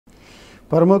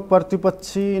प्रमुख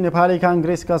प्रतिपक्षी नेपाली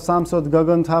काङ्ग्रेसका सांसद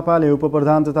गगन थापाले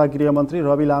उपप्रधान तथा गृहमन्त्री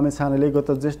रवि लामेछानेले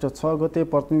गत ज्येष्ठ 6 गते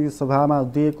प्रतिनिधि सभामा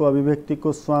दिएको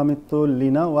अभिव्यक्तिको स्वामित्व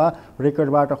लिन वा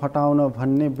रेकर्डबाट हटाउन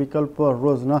भन्ने विकल्प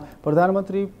रोज्न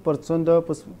प्रधानमन्त्री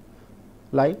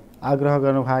प्रचण्डलाई आग्रह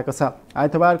गर्नुभएको छ।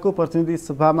 आइतबारको प्रतिनिधि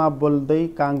सभामा बोल्दै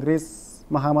काङ्ग्रेस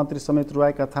महामन्त्री समेत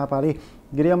रहेका थापाले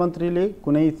गृहमन्त्रीले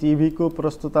कुनै टिभीको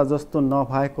प्रस्तुता जस्तो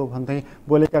नभएको भन्दै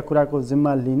बोलेका कुराको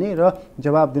जिम्मा लिने र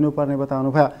जवाब दिनुपर्ने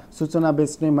बताउनुभयो। सूचना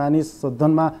बेच्ने मानिस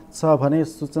सदनमा छ भने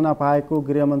सूचना पाएको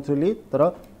गृहमन्त्रीले तर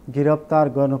गिरफ्तार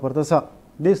गर्नुपर्दछ,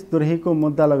 देशद्रोहीको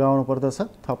मुद्दा लगाउनु पर्दछ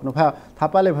थप्नुभयो।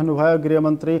 थापाले भन्नुभयो,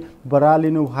 गृहमन्त्री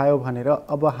बरालिनुभयो भनेर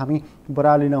अब हामी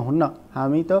बरालिन हुन्न,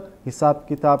 हामी त हिसाब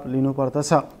किताब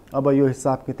लिनुपर्दछ। अब यो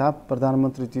हिसाब किताब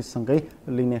प्रधानमन्त्रीजीसँगै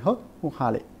लिने हो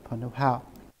उहाँले भन्नुभयो।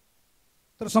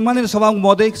 तर सम्मानित सभामुख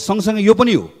महोदय, सँगसँगै यो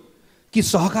पनि हो कि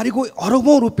सहकारीको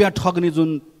अरबौं रुपियाँ ठग्ने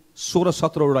जुन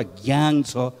 16-17 वटा ग्याङ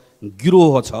छ,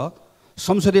 गिरोह छ,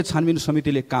 संसदीय छानबिन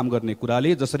समितिले काम गर्ने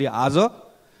कुराले जसरी आज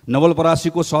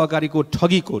नवलपरासीको सहकारीको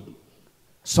ठगीको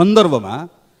सन्दर्भमा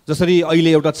जसरी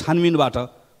अहिले एउटा छानबिनबाट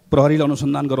प्रहरीले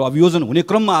अनुसन्धान गरेर अभियोजन हुने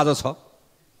क्रममा आज छ,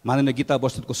 माननीय गीता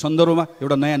बस्नेतको सन्दर्भमा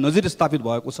एउटा नयाँ नजिर स्थापित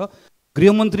भएको छ।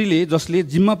 गृहमन्त्रीले जसले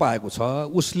जिम्मा पाएको छ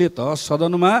उसले त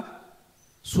सदनमा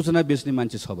सूचना बेच्ने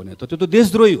मान्छे छ भने त त्यो त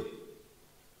देशद्रोही हो।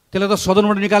 त्यसलाई त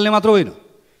सदनबाट निकाल्ने मात्र होइन,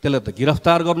 त्यसलाई त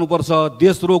गिरफ्तार गर्नुपर्छ,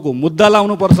 देशद्रोहको मुद्दा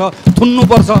लाउनुपर्छ,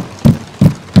 थुन्नुपर्छ।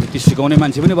 त्यति सिकाउने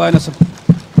मान्छे पनि भएन छ।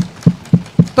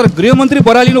 तर गृहमन्त्री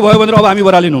बरालिनु भयो भनेर अब हामी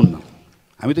बरालिनुहुन्न,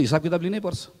 हामी त हिसाब किताब लिनै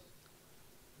पर्छ।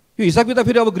 यो हिसाब किताब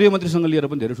फेरि अब गृहमन्त्रीसँग लिएर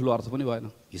पनि धेरै ठुलो अर्थ पनि भएन।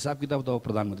 हिसाब किताब त अब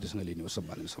प्रधानमन्त्रीसँग लिने हो।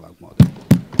 सम्मानित सभामुख महोदय,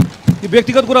 यो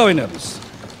व्यक्तिगत कुरा होइन,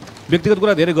 हेर्नुहोस्, व्यक्तिगत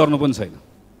कुरा धेरै गर्नु पनि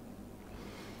छैन।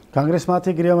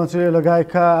 काङ्ग्रेसमाथि गृहमन्त्रीले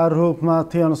लगाएका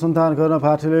आरोपमाथि अनुसन्धान गर्न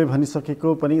पार्टीले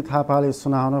भनिसकेको पनि थापाले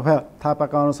सुनाउनुभयो।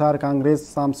 थापाका अनुसार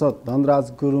काङ्ग्रेस सांसद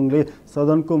धनराज गुरुङले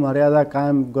सदनको मर्यादा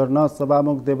कायम गर्न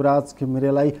सभामुख देवराज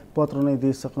घिमिरेलाई पत्र नै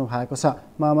दिइसक्नु भएको छ।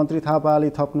 महामन्त्री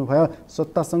थापाले थप्नुभयो,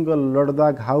 सत्तासँग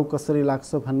लड्दा घाउ कसरी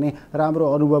लाग्छ भन्ने राम्रो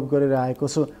अनुभव गरेर आएको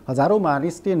छु। हजारौं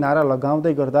मानिसले नारा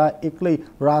लगाउँदै गर्दा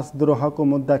एक्लै राजद्रोहको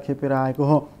मुद्दा खेपेर आएको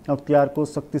हो। अख्तियारको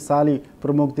शक्तिशाली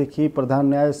प्रमुखदेखि प्रधान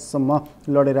न्यायाधीशसम्म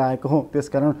लडेर आएको हो,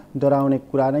 त्यसकारण डराउने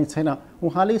कुरा नै छैन।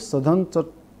 उहाँले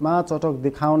सदनमा चटक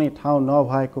देखाउने ठाउँ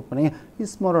नभएको पनि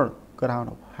स्मरण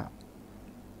गराउनु भयो।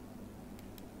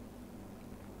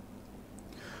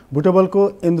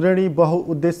 बुटवलको इन्द्रेणी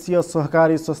बहुउद्देश्य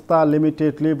सहकारी संस्था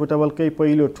लिमिटेडले बुटवलकै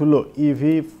पहिलो ठुलो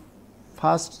इभी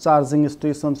फास्ट चार्जिङ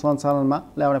स्टेसन सञ्चालनमा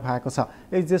ल्याउने भएको छ।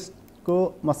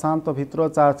 को मसान्तभित्र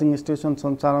चार्जिङ स्टेसन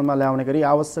सञ्चालनमा ल्याउने गरी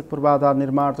आवश्यक पूर्वाधार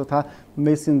निर्माण तथा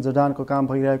मेसिन जडानको काम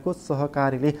भइरहेको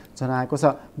सहकारीले जनाएको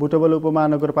छ। बुटवल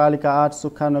उपमहानगरपालिका 8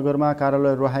 सुक्खा नगरमा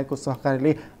कार्यालय रहेको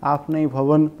सहकारीले आफ्नै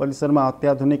भवन परिसरमा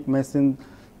अत्याधुनिक मेसिन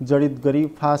जडित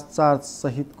गरी फास्ट चार्ज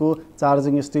सहितको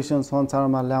चार्जिङ स्टेसन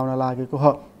सञ्चालनमा ल्याउन लागेको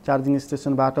हो। चार्जिङ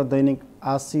स्टेसनबाट दैनिक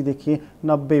 80 देखि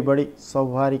 90 बढी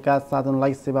सवारीका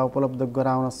साधनलाई सेवा उपलब्ध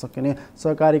गराउन सकिने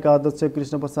सहकारीका अध्यक्ष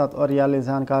कृष्ण प्रसाद अर्यालले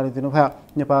जानकारी दिनुभयो।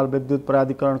 नेपाल विद्युत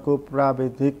प्राधिकरणको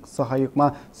प्राविधिक सहयोगमा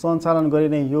सञ्चालन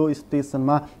गरिने यो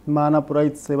स्टेसनमा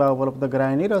मानवरहित सेवा उपलब्ध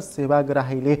गराइने र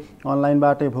सेवाग्राहीले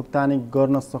अनलाइनबाटै भुक्तानी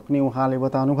गर्न सक्ने उहाँले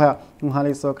बताउनुभयो।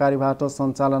 उहाँले सहकारीबाट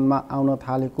सञ्चालनमा आउन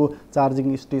थालेको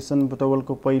चार्जिङ स्टेसन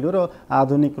बुटवलको पहिलो र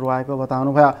आधुनिक रहेको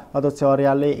बताउनुभयो। अध्यक्ष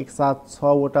अर्यालले एकसाथ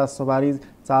 6 वटा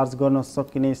सवारी चार्ज गर्न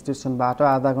सकिने स्टेसनबाट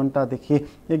आधा घण्टादेखि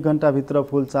 1 घण्टाभित्र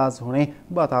फुल चार्ज हुने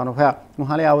बताउनुभयो।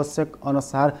 उहाँले आवश्यक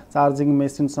अनुसार चार्जिङ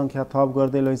मेसिन सङ्ख्या थप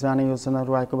गर्दै लैजाने योजना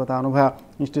रहेको बताउनुभयो।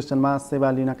 स्टेसनमा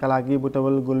सेवा लिनका लागि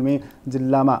बुटवल गुल्मी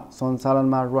जिल्लामा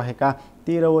सञ्चालनमा रहेका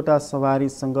 13 वटा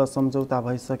सवारीसँग सम्झौता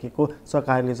भइसकेको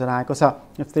सहकारीले जनाएको छ।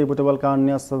 यस्तै बुटवलका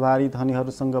अन्य सवारी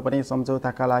धनीहरूसँग पनि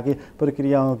सम्झौताका लागि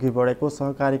प्रक्रिया अघि बढेको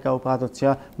सहकारीका उपाध्यक्ष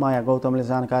माया गौतमले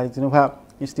जानकारी दिनुभयो।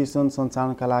 स्टेसन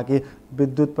सञ्चालनका लागि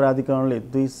विद्युत प्राधिकरणले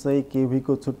 200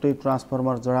 केभीको छुट्टै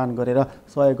ट्रान्सफर्मर जडान गरेर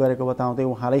सहयोग गरेको बताउँदै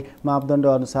उहाँले मापदण्ड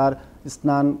अनुसार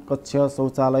स्नान कक्ष,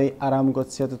 शौचालय, आराम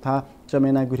कक्ष तथा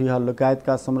चमेना गृह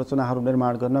लगायतका संरचनाहरू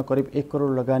निर्माण गर्न करिब 1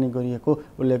 करोड लगानी गरिएको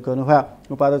उल्लेख गर्नुभयो।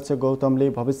 उपाध्यक्ष गौतमले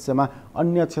भविष्यमा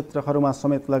अन्य क्षेत्रहरूमा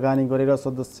समेत लगानी गरेर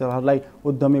सदस्यहरूलाई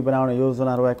उद्यमी बनाउने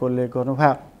योजना रहेको उल्लेख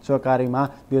गर्नुभयो। सहकारीमा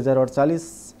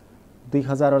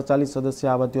 2048 सदस्य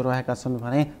आबद्ध रहेका छन्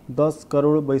भने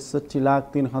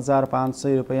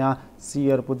 10,62,03,500 रुपैयाँ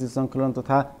सियर पुँजी सङ्कलन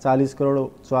तथा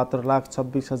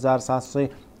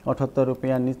 40,74,26,778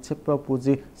 रुपैयाँ निक्षेप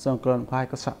पुँजी सङ्कलन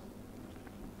भएको छ।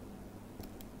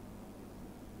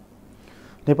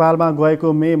 नेपालमा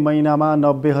गएको मे महिनामा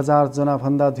 90,000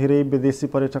 जनाभन्दा धेरै विदेशी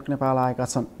पर्यटक नेपाल आएका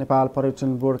छन्। नेपाल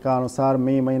पर्यटन बोर्डका अनुसार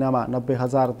मे महिनामा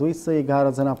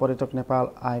 90,211 जना पर्यटक नेपाल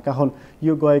आएका हुन्।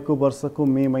 यो गएको वर्षको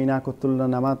मे महिनाको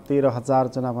तुलनामा 13,000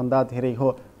 जनाभन्दा धेरै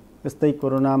हो। यस्तै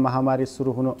कोरोना महामारी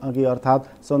सुरु हुनु अघि अर्थात्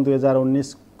सन्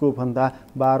 2019 को भन्दा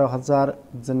 12,000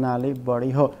 जनाले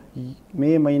बढी हो।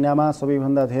 मे महिनामा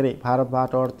सबैभन्दा धेरै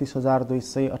भारतबाट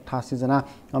 38,288 जना,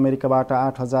 अमेरिकाबाट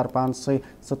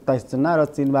 8,527 जना र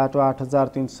चीनबाट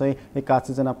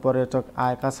 8,381 जना पर्यटक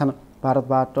आएका छन्।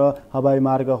 भारतबाट हवाई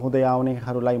मार्ग हुँदै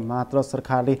आउनेहरूलाई मात्र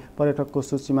सरकारले पर्यटकको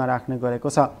सूचीमा राख्ने गरेको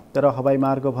छ। तर हवाई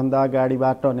मार्गभन्दा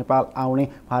गाडीबाट नेपाल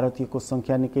आउने भारतीयको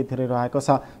सङ्ख्या निकै धेरै रहेको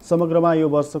छ। समग्रमा यो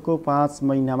वर्षको 5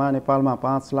 महिनामा नेपालमा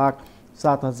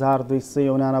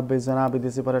 5,07,289 जना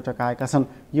विदेशी पर्यटक आएका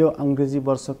छन्। यो अङ्ग्रेजी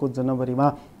वर्षको जनवरीमा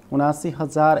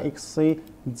 79,100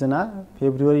 जना,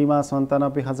 फेब्रुअरीमा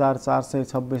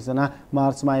 97,426 जना,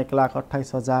 मार्चमा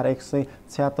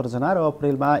 1,28,176 जना र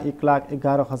अप्रेलमा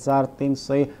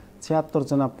 1,11,376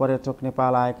 जना पर्यटक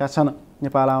नेपाल आएका छन्।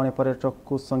 नेपाल आउने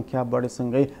पर्यटकको सङ्ख्या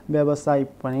बढीसँगै व्यवसाय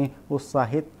पनि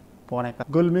उत्साहित बनेका।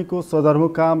 गुल्मीको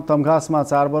सदरमुकाम तमघासमा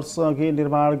 4 वर्ष अघि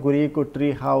निर्माण गरिएको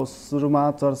ट्री हाउस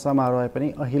सुरुमा चर्चामा रहे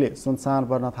पनि अहिले सुनसान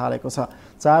बन्न थालेको छ।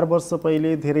 4 वर्ष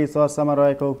पहिले धेरै चर्चामा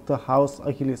रहेको उक्त हाउस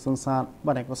अहिले सुनसान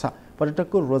बनेको छ।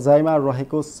 पर्यटकको रोजाइमा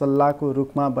रहेको सल्लाको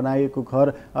रुखमा बनाइएको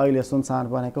घर अहिले सुनसान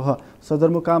बनेको हो।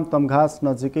 सदरमुकाम तमघास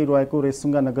नजिकै रहेको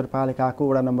रेसुङ्गा नगरपालिकाको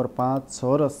वडा नम्बर 5,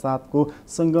 6 र 7 को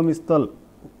सङ्गम स्थल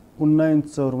उन्नयन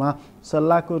चौरमा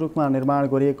सल्लाहको रूपमा निर्माण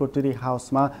गरिएको ट्री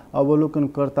हाउसमा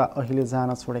अवलोकनकर्ता अहिले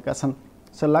जान छोडेका छन्।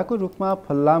 सल्लाहको रूपमा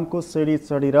फल्लामको सिडी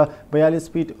चढी र 42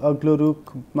 फिट अग्लो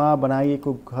रूपमा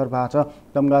बनाइएको घरबाट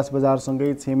तमघास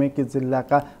बजारसँगै छिमेकी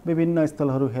जिल्लाका विभिन्न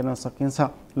स्थलहरू हेर्न सकिन्छ।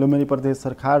 लुम्बिनी प्रदेश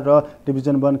सरकार र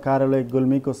डिभिजन वन कार्यालय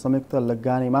गुल्मीको संयुक्त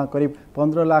लगानीमा करिब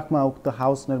 15 लाखमा उक्त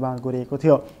हाउस निर्माण गरिएको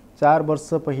थियो। 4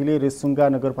 वर्ष पहिले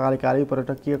रेसुङ्गा नगरपालिकाले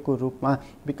पर्यटकीयको रूपमा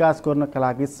विकास गर्नका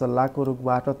लागि सल्लाहको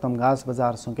रूपबाट तमघास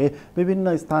बजारसँगै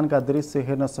विभिन्न स्थानका दृश्य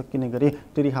हेर्न सकिने गरी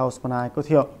ट्री हाउस बनाएको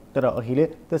थियो। तर अहिले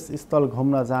त्यस स्थल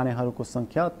घुम्न जानेहरूको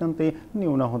सङ्ख्या अत्यन्तै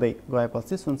न्यून हुँदै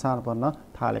गएपछि सुनसान बन्न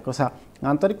थालेको छ।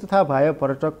 आन्तरिक तथा बाह्य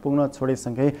पर्यटक पुग्न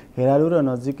छोडेसँगै हेरालु र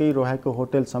नजिकै रहेको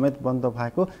होटल समेत बन्द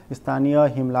भएको स्थानीय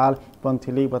हिमलाल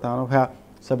पन्थीले बताउनुभयो।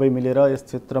 सबै मिलेर यस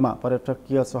क्षेत्रमा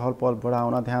पर्यटकीय चहल पहल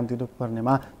बढाउन ध्यान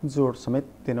दिनुपर्नेमा जोड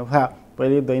समेत दिनुभयो।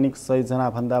 पहिले दैनिक 100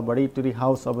 जनाभन्दा बढी ट्री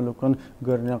हाउस अवलोकन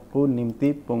गर्नको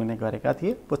निम्ति पुग्ने गरेका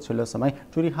थिए। पछिल्लो समय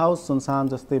ट्री हाउस सुनसान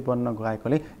जस्तै बन्न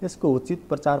गएकोले यसको उचित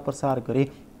प्रचार प्रसार गरी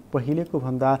पहिलेको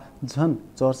भन्दा झन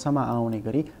चर्चामा आउने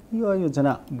गरी यो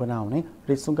योजना बनाउने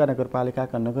रेसुङ्गा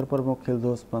नगरपालिकाका नगर प्रमुख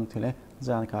खिलदोस पन्थीले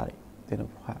जानकारी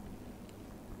दिनुभयो।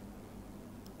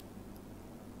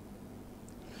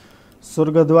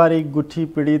 स्वर्गद्वारी गुठी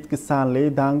पीडित किसानले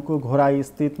दाङको घोराई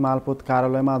स्थित मालपोत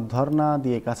कार्यालयमा धरना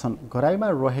दिएका छन्। घोराईमा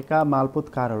रहेका मालपोत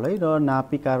कार्यालय र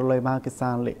नापी कार्यालयमा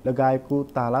किसानले लगाएको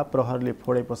ताला प्रहरीले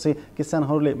फोडेपछि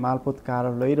किसानहरूले मालपोत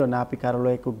कार्यालय र नापी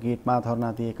कार्यालयको गेटमा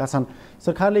धरना दिएका छन्।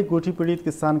 सरकारले गुठी पीडित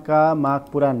किसानका माग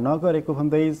पूरा नगरेको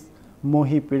भन्दै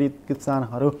मोही पीडित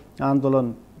किसानहरू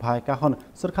आन्दोलन भएका हुन्।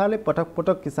 सरकारले पटक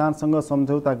पटक किसानसँग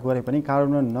सम्झौता गरे पनि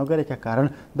कार्यान्वयन नगरेका कारण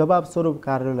दबाव स्वरूप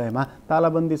कार्यालयमा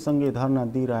तालाबन्दीसँगै धरना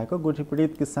दिइरहेको गुठी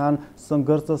पीडित किसान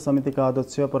सङ्घर्ष समितिका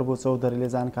अध्यक्ष प्रभु चौधरीले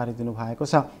जानकारी दिनुभएको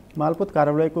छ। मालपोत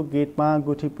कार्यालयको गेटमा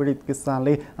गुठी पीडित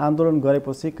किसानले आन्दोलन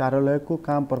गरेपछि कार्यालयको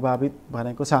काम प्रभावित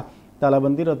बनेको छ।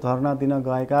 तालाबन्दी र धरना दिन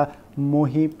गएका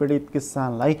मोही पीडित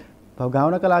किसानलाई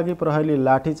भगाउनका लागि प्रहरीले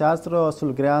लाठीचार्ज र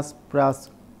असुल ग्रास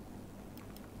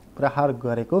प्रहार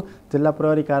गरेको जिल्ला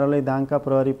प्रहरी कार्यालय दाङका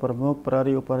प्रहरी प्रमुख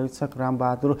प्रहरी उपरीक्षक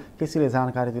रामबहादुर केसीले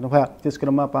जानकारी दिनुभयो। त्यस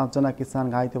क्रममा 5 जना किसान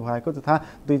घाइते भएको तथा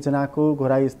 2 जनाको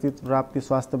घोराई स्थित प्राप्ति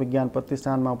स्वास्थ्य विज्ञान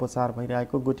प्रतिष्ठानमा उपचार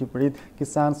भइरहेको गुठी पीडित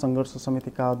किसान सङ्घर्ष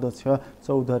समितिका अध्यक्ष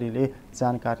चौधरीले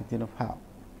जानकारी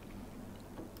दिनुभयो।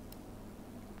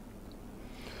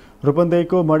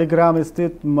 रूपन्देहीको मणिग्राम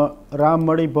स्थित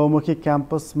राममणि बहुमुखी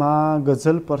क्याम्पसमा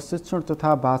गजल प्रशिक्षण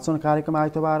तथा वाचन कार्यक्रम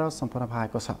आइतबार सम्पन्न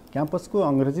भएको छ। क्याम्पसको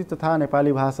अङ्ग्रेजी तथा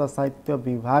नेपाली भाषा साहित्य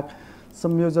विभाग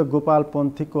संयोजक गोपाल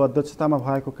पन्थीको अध्यक्षतामा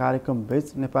भएको कार्यक्रम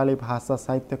बीच नेपाली भाषा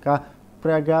साहित्यका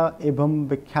प्रज्ञा एवं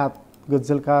विख्यात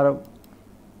गजलकार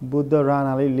बुद्ध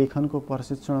राणाले लेखनको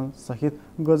प्रशिक्षण सहित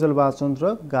गजल वाचन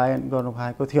र गायन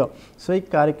गर्नुभएको थियो। सोही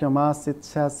कार्यक्रममा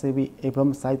शिक्षासेवी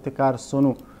एवं साहित्यकार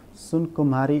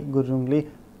सुनकुमारी गुरुङले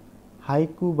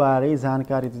हाइकुबारे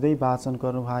जानकारी दिँदै वाचन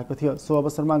गर्नुभएको थियो। सो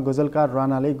अवसरमा गजलकार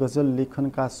राणाले गजल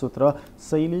लेखनका सूत्र,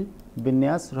 शैली,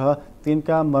 विन्यास र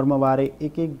तिनका मर्मबारे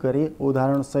एक एक गरी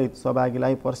उदाहरणसहित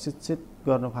सहभागीलाई प्रशिक्षित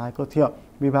गर्नुभएको थियो।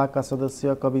 विभागका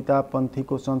सदस्य कविता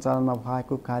पन्थीको सञ्चालनमा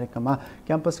भएको कार्यक्रममा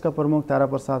क्याम्पसका प्रमुख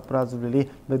ताराप्रसाद पराजुलीले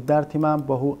विद्यार्थीमा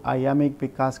बहुआयामिक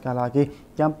विकासका लागि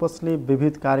क्याम्पसले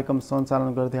विविध कार्यक्रम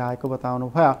सञ्चालन गर्दै आएको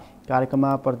बताउनुभयो।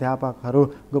 कार्यक्रममा प्राध्यापकहरू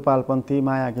गोपाल पन्थी,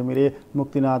 माया घिमिरे,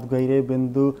 मुक्तिनाथ गैरे,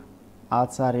 बिन्दु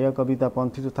आचार्य, कविता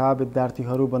पन्थी तथा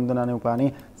विद्यार्थीहरू वन्दना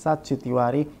नेउपाने, साक्षी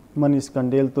तिवारी, मनिष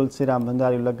कण्डेल, तुलसीराम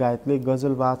भण्डारी लगायतले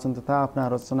गजल वाचन तथा आफ्ना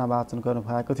रचना वाचन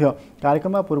गर्नुभएको थियो।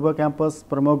 कार्यक्रममा पूर्व क्याम्पस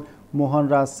प्रमुख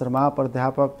मोहनराज शर्मा,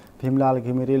 प्राध्यापक भीमलाल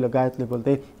घिमिरे लगायतले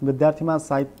बोल्दै विद्यार्थीमा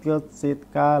साहित्य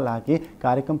चेतका लागि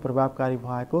कार्यक्रम प्रभावकारी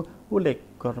भएको उल्लेख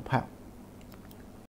गर्नुभयो।